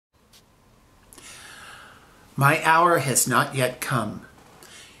My hour has not yet come.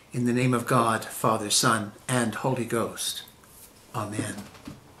 In the name of God, Father, Son, and Holy Ghost. Amen.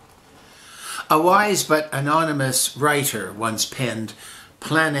 A wise but anonymous writer once penned,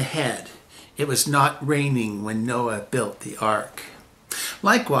 "Plan ahead. It was not raining when Noah built the ark."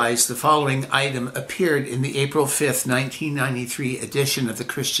 Likewise, the following item appeared in the April 5th, 1993 edition of the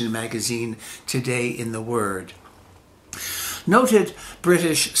Christian magazine Today in the Word. Noted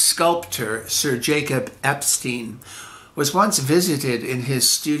British sculptor Sir Jacob Epstein was once visited in his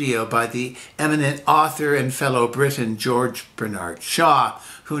studio by the eminent author and fellow Briton George Bernard Shaw,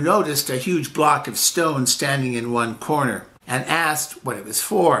 who noticed a huge block of stone standing in one corner and asked what it was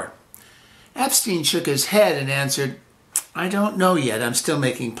for. Epstein shook his head and answered, "I don't know yet, I'm still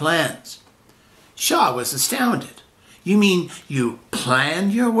making plans." Shaw was astounded. "You mean you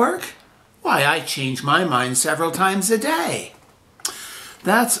plan your work? Why, I change my mind several times a day."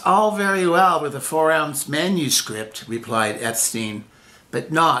 "That's all very well with a 4-ounce manuscript," replied Epstein,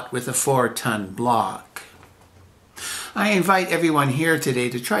 "but not with a 4-ton block." I invite everyone here today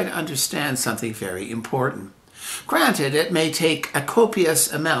to try to understand something very important. Granted, it may take a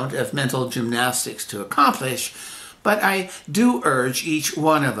copious amount of mental gymnastics to accomplish, but I do urge each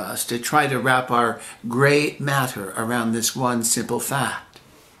one of us to try to wrap our gray matter around this one simple fact.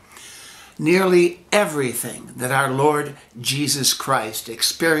 Nearly everything that our Lord Jesus Christ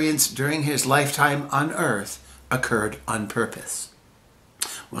experienced during his lifetime on earth occurred on purpose.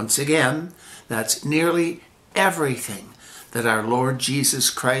 Once again, that's nearly everything that our Lord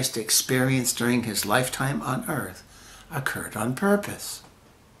Jesus Christ experienced during his lifetime on earth occurred on purpose.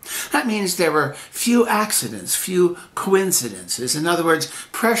 That means there were few accidents, few coincidences. In other words,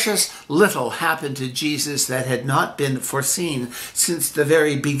 precious little happened to Jesus that had not been foreseen since the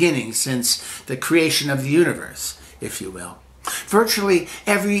very beginning, since the creation of the universe, if you will. Virtually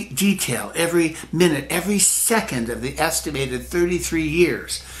every detail, every minute, every second of the estimated 33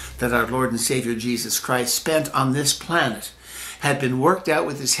 years that our Lord and Savior Jesus Christ spent on this planet had been worked out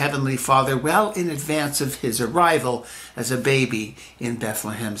with his heavenly Father well in advance of his arrival as a baby in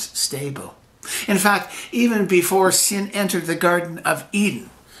Bethlehem's stable. In fact, even before sin entered the Garden of Eden,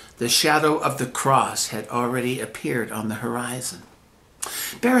 the shadow of the cross had already appeared on the horizon.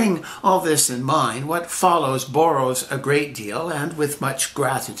 Bearing all this in mind, what follows borrows a great deal, and with much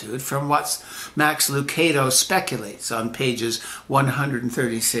gratitude, from what Max Lucado speculates on pages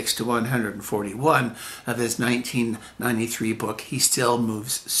 136 to 141 of his 1993 book, He Still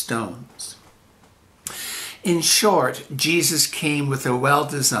Moves Stones. In short, Jesus came with a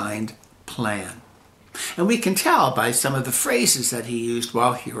well-designed plan. And we can tell by some of the phrases that he used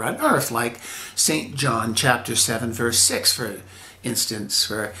while here on earth, like St. John chapter 7, verse 6, for instance,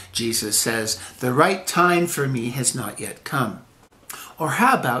 where Jesus says, "The right time for me has not yet come." Or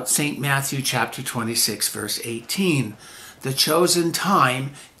how about St. Matthew chapter 26, verse 18, "The chosen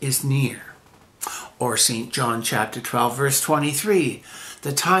time is near." Or St. John chapter 12, verse 23,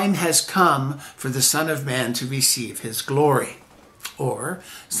 "The time has come for the Son of Man to receive his glory." Or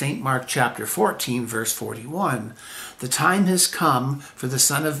St. Mark chapter 14, verse 41, "The time has come for the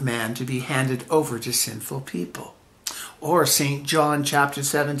Son of Man to be handed over to sinful people." Or St. John chapter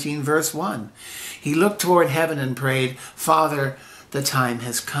 17, verse 1, "He looked toward heaven and prayed, 'Father, the time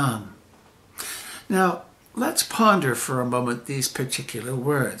has come.'" Now, let's ponder for a moment these particular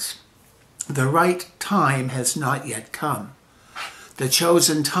words. The right time has not yet come. The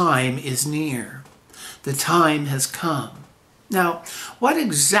chosen time is near. The time has come. Now, what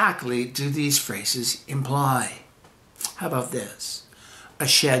exactly do these phrases imply? How about this? A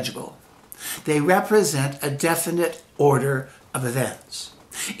schedule. They represent a definite order of events.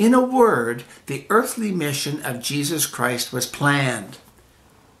 In a word, the earthly mission of Jesus Christ was planned,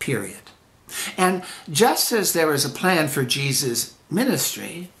 period. And just as there was a plan for Jesus'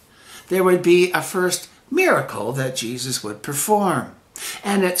 ministry, there would be a first miracle that Jesus would perform.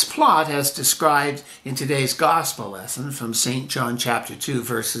 And its plot, as described in today's gospel lesson from St. John chapter 2,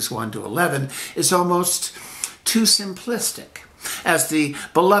 verses 1 to 11, is almost too simplistic. As the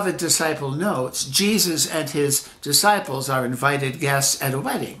beloved disciple notes, Jesus and his disciples are invited guests at a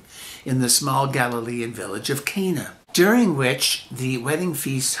wedding in the small Galilean village of Cana, during which the wedding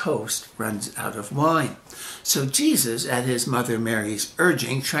feast host runs out of wine. So Jesus, at his mother Mary's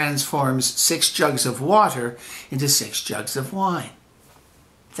urging, transforms 6 jugs of water into 6 jugs of wine.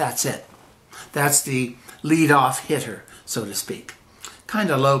 That's it. That's the lead-off hitter, so to speak.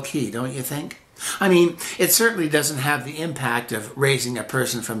 Kind of low-key, don't you think? I mean, it certainly doesn't have the impact of raising a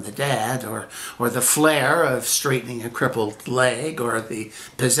person from the dead, or the flair of straightening a crippled leg, or the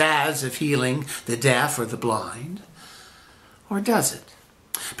pizzazz of healing the deaf or the blind. Or does it?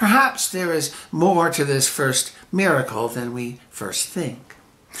 Perhaps there is more to this first miracle than we first think.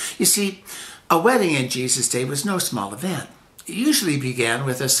 You see, a wedding in Jesus' day was no small event. It usually began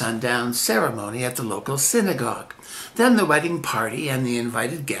with a sundown ceremony at the local synagogue. Then the wedding party and the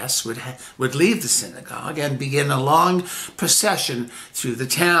invited guests would leave the synagogue and begin a long procession through the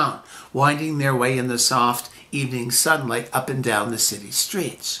town, winding their way in the soft evening sunlight up and down the city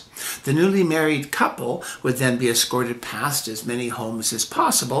streets. The newly married couple would then be escorted past as many homes as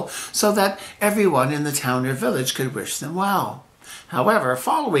possible so that everyone in the town or village could wish them well. However,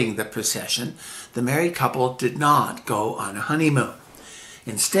 following the procession, the married couple did not go on a honeymoon.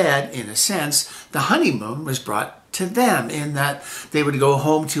 Instead, in a sense, the honeymoon was brought to them in that they would go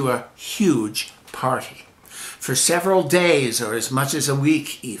home to a huge party. For several days, or as much as a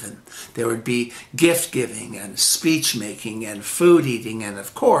week even, there would be gift giving and speech making and food eating and,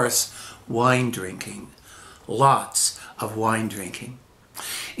 of course, wine drinking. Lots of wine drinking.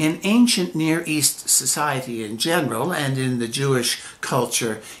 In ancient Near East society in general, and in the Jewish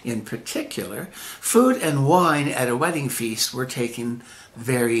culture in particular, food and wine at a wedding feast were taken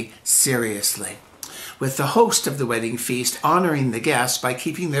very seriously, with the host of the wedding feast honoring the guests by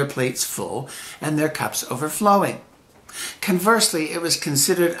keeping their plates full and their cups overflowing. Conversely, it was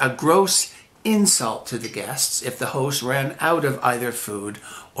considered a gross insult to the guests if the host ran out of either food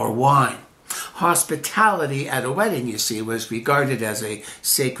or wine. Hospitality at a wedding, you see, was regarded as a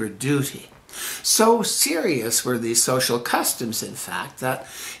sacred duty. So serious were these social customs, in fact, that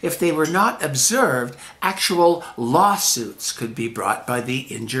if they were not observed, actual lawsuits could be brought by the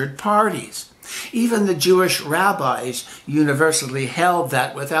injured parties. Even the Jewish rabbis universally held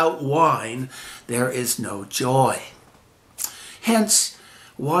that without wine, there is no joy. Hence,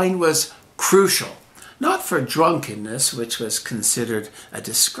 wine was crucial, not for drunkenness, which was considered a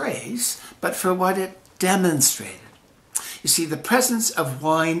disgrace, but for what it demonstrated. You see, the presence of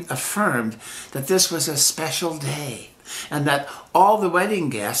wine affirmed that this was a special day and that all the wedding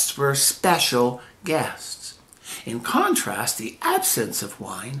guests were special guests. In contrast, the absence of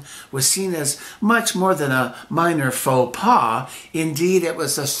wine was seen as much more than a minor faux pas. Indeed, it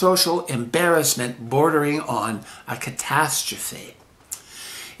was a social embarrassment bordering on a catastrophe.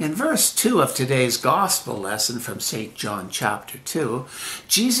 In verse 2 of today's gospel lesson from St. John chapter 2,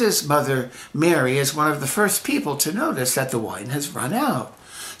 Jesus' mother Mary is one of the first people to notice that the wine has run out.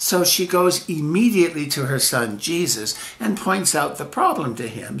 So she goes immediately to her son Jesus and points out the problem to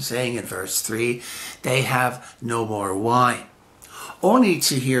him, saying in verse 3, "They have no more wine." Only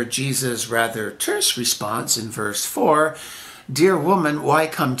to hear Jesus' rather terse response in verse 4, "Dear woman, why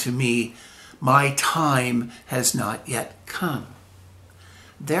come to me? My time has not yet come."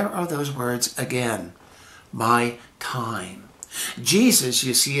 There are those words again, my time. Jesus,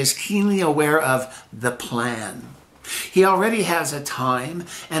 you see, is keenly aware of the plan. He already has a time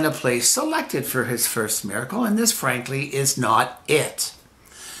and a place selected for his first miracle, and this, frankly, is not it.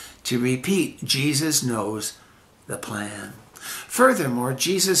 To repeat, Jesus knows the plan. Furthermore,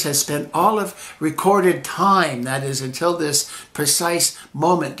 Jesus has spent all of recorded time, that is, until this precise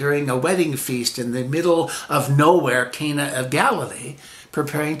moment during a wedding feast in the middle of nowhere, Cana of Galilee,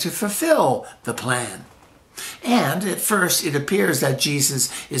 preparing to fulfill the plan. And at first it appears that Jesus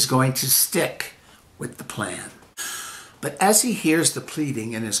is going to stick with the plan. But as he hears the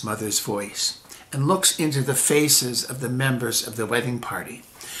pleading in his mother's voice and looks into the faces of the members of the wedding party,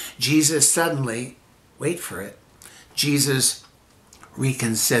 Jesus suddenly, wait for it, Jesus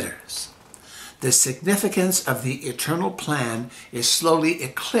reconsiders. The significance of the eternal plan is slowly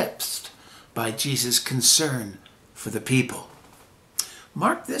eclipsed by Jesus' concern for the people.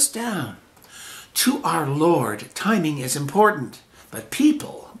 Mark this down. To our Lord, timing is important, but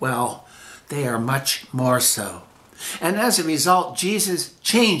people, well, they are much more so. And as a result, Jesus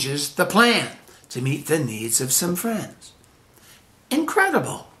changes the plan to meet the needs of some friends.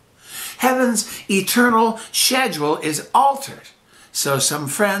 Incredible. Heaven's eternal schedule is altered, so some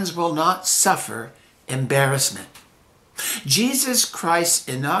friends will not suffer embarrassment. Jesus Christ's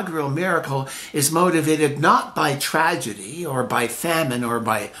inaugural miracle is motivated not by tragedy or by famine or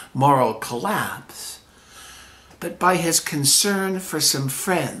by moral collapse, but by his concern for some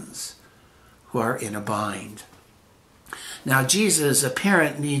friends who are in a bind. Now, Jesus'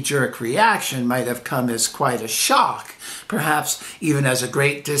 apparent knee-jerk reaction might have come as quite a shock, perhaps even as a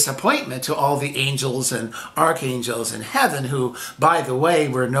great disappointment to all the angels and archangels in heaven, who, by the way,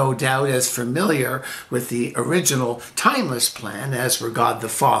 were no doubt as familiar with the original timeless plan as were God the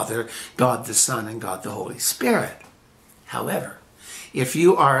Father, God the Son, and God the Holy Spirit. However, if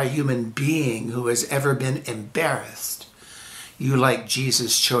you are a human being who has ever been embarrassed, you like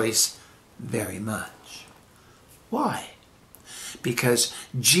Jesus' choice very much. Why? because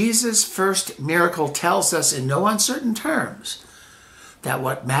Jesus' first miracle tells us in no uncertain terms that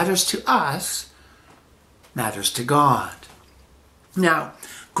what matters to us matters to God. Now,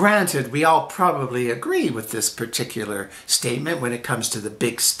 granted, we all probably agree with this particular statement when it comes to the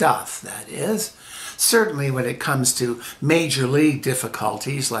big stuff, that is. Certainly when it comes to major league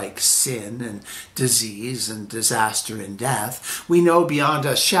difficulties like sin and disease and disaster and death, we know beyond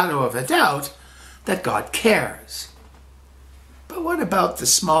a shadow of a doubt that God cares. But what about the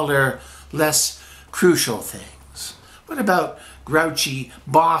smaller, less crucial things? What about grouchy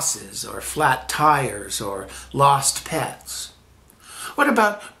bosses or flat tires or lost pets? What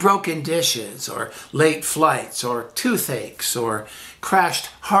about broken dishes or late flights or toothaches or crashed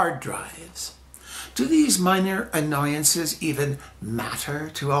hard drives? Do these minor annoyances even matter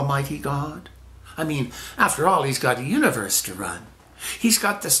to Almighty God? I mean, after all, He's got a universe to run. He's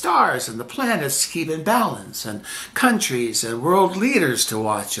got the stars and the planets to keep in balance, and countries and world leaders to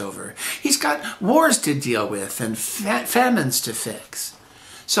watch over. He's got wars to deal with and famines to fix.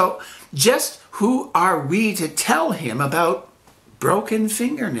 So just who are we to tell Him about broken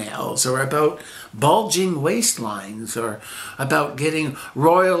fingernails, or about bulging waistlines, or about getting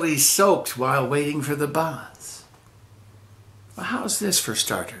royally soaked while waiting for the bus? Well, how's this for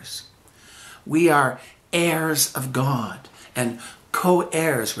starters? We are heirs of God and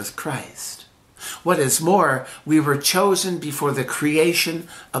co-heirs with Christ. What is more, we were chosen before the creation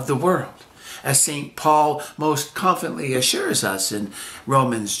of the world, as St. Paul most confidently assures us in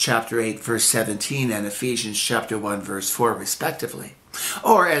Romans chapter 8, verse 17, and Ephesians chapter 1, verse 4, respectively.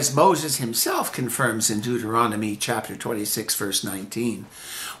 Or as Moses himself confirms in Deuteronomy chapter 26, verse 19,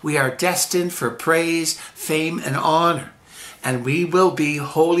 we are destined for praise, fame, and honor, and we will be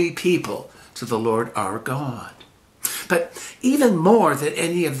holy people to the Lord our God. But even more than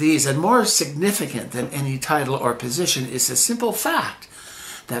any of these, and more significant than any title or position, is the simple fact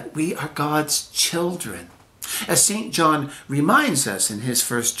that we are God's children. As St. John reminds us in his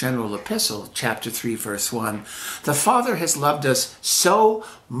first general epistle, chapter 3, verse 1, the Father has loved us so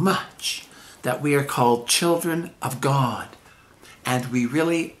much that we are called children of God, and we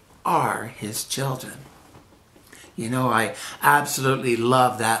really are His children. You know, I absolutely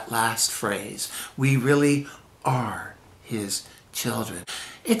love that last phrase. We really are His children.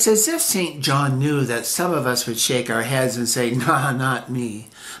 It's as if St. John knew that some of us would shake our heads and say, nah, not me.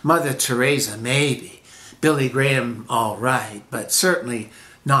 Mother Teresa, maybe. Billy Graham, all right, but certainly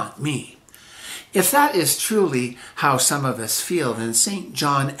not me. If that is truly how some of us feel, then St.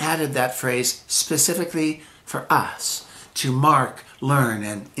 John added that phrase specifically for us to mark, learn,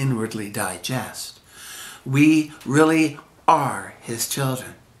 and inwardly digest. We really are His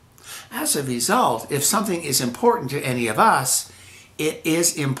children. As a result, if something is important to any of us, it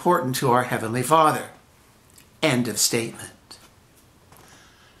is important to our Heavenly Father. End of statement.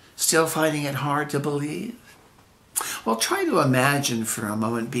 Still finding it hard to believe? Well, try to imagine for a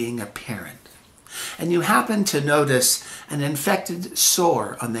moment being a parent, and you happen to notice an infected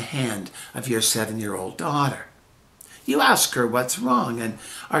sore on the hand of your 7-year-old daughter. You ask her what's wrong and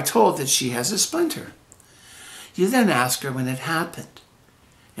are told that she has a splinter. You then ask her when it happened,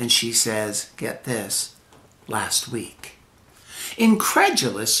 and she says, get this, last week.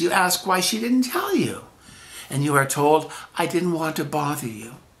 Incredulous, you ask why she didn't tell you, and you are told, I didn't want to bother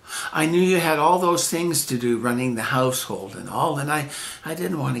you. I knew you had all those things to do running the household and all, and I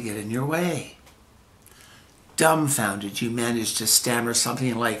didn't want to get in your way. Dumbfounded, you managed to stammer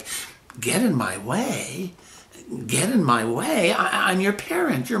something like, get in my way? Get in my way? I'm your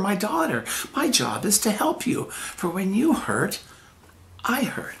parent. You're my daughter. My job is to help you. For when you hurt, I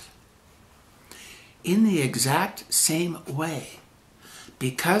hurt. In the exact same way,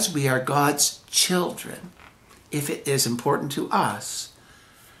 because we are God's children, if it is important to us,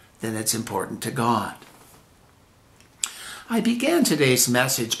 then it's important to God. I began today's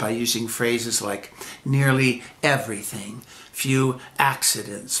message by using phrases like nearly everything, few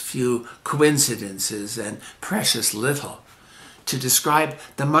accidents, few coincidences, and precious little, to describe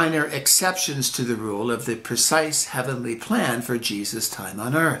the minor exceptions to the rule of the precise heavenly plan for Jesus' time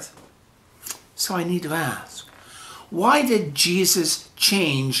on earth. So I need to ask, why did Jesus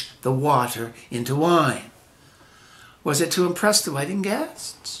change the water into wine? Was it to impress the wedding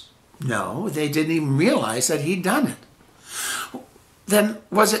guests? No, they didn't even realize that He'd done it. Then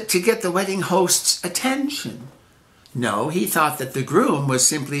was it to get the wedding host's attention? No, he thought that the groom was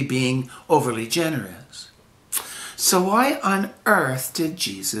simply being overly generous. So why on earth did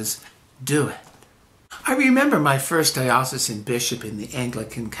Jesus do it? I remember my first diocesan bishop in the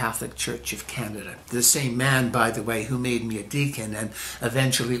Anglican Catholic Church of Canada, the same man, by the way, who made me a deacon and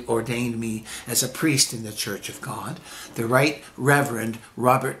eventually ordained me as a priest in the Church of God, the Right Reverend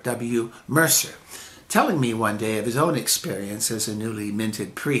Robert W. Mercer, telling me one day of his own experience as a newly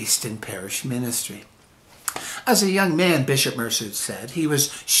minted priest in parish ministry. As a young man, Bishop Mercer said, he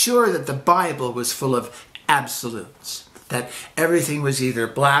was sure that the Bible was full of absolutes, that everything was either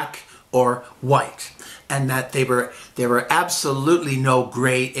black or white, and that there were absolutely no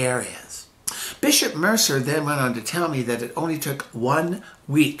gray areas. Bishop Mercer then went on to tell me that it only took 1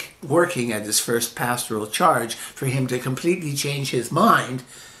 week working at his first pastoral charge for him to completely change his mind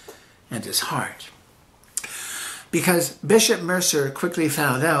and his heart. Because Bishop Mercer quickly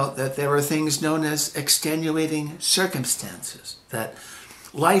found out that there were things known as extenuating circumstances, that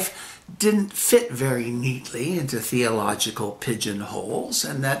life didn't fit very neatly into theological pigeonholes,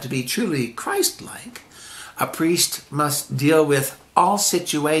 and that to be truly Christ-like, a priest must deal with all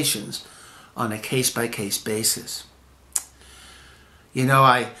situations on a case-by-case basis. You know,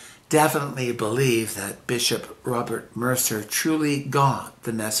 I definitely believe that Bishop Robert Mercer truly got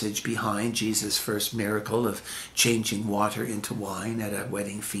the message behind Jesus' first miracle of changing water into wine at a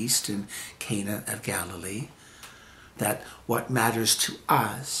wedding feast in Cana of Galilee, that what matters to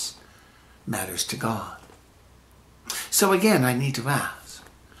us matters to God. So again, I need to ask,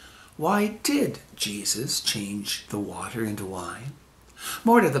 why did Jesus change the water into wine?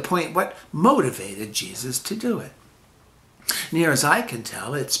 More to the point, what motivated Jesus to do it? Near as I can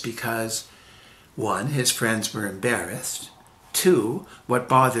tell, it's because 1, his friends were embarrassed, 2, what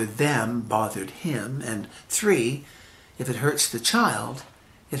bothered them bothered him, and 3, if it hurts the child,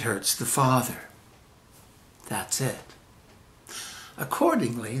 it hurts the father. That's it.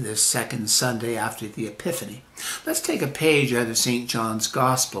 Accordingly, this second Sunday after the Epiphany, let's take a page out of St. John's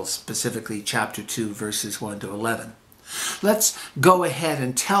Gospel, specifically chapter 2, verses 1 to 11. Let's go ahead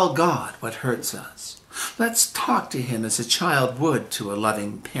and tell God what hurts us. Let's talk to him as a child would to a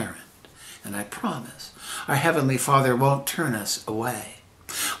loving parent. And I promise, our Heavenly Father won't turn us away.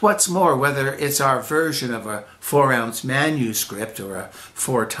 What's more, whether it's our version of a 4-ounce manuscript or a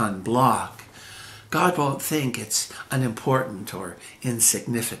 4-ton block, God won't think it's unimportant or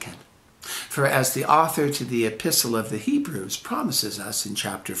insignificant. For as the author to the Epistle of the Hebrews promises us in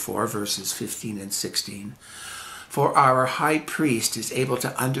chapter 4, verses 15 and 16, for our high priest is able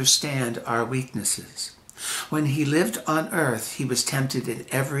to understand our weaknesses. When he lived on earth, he was tempted in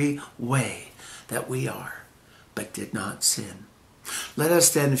every way that we are, but did not sin. Let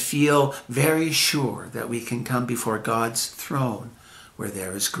us then feel very sure that we can come before God's throne where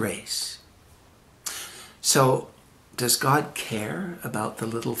there is grace. So, does God care about the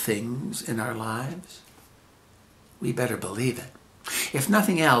little things in our lives? We better believe it. If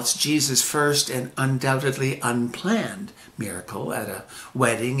nothing else, Jesus' first and undoubtedly unplanned miracle at a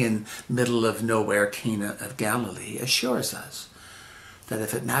wedding in middle of nowhere Cana of Galilee assures us that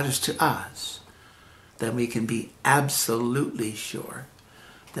if it matters to us, then we can be absolutely sure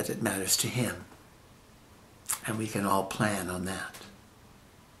that it matters to him. And we can all plan on that.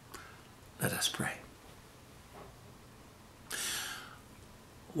 Let us pray.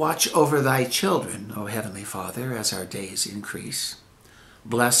 Watch over thy children, O Heavenly Father, as our days increase.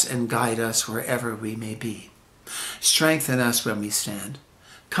 Bless and guide us wherever we may be. Strengthen us when we stand.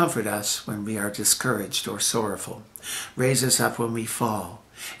 Comfort us when we are discouraged or sorrowful. Raise us up when we fall.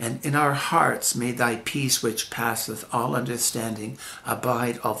 And in our hearts may thy peace, which passeth all understanding,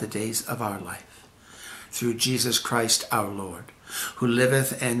 abide all the days of our life. Through Jesus Christ our Lord, who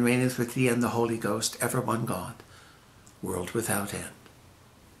liveth and reigneth with thee and the Holy Ghost, ever one God, world without end.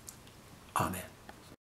 Amen.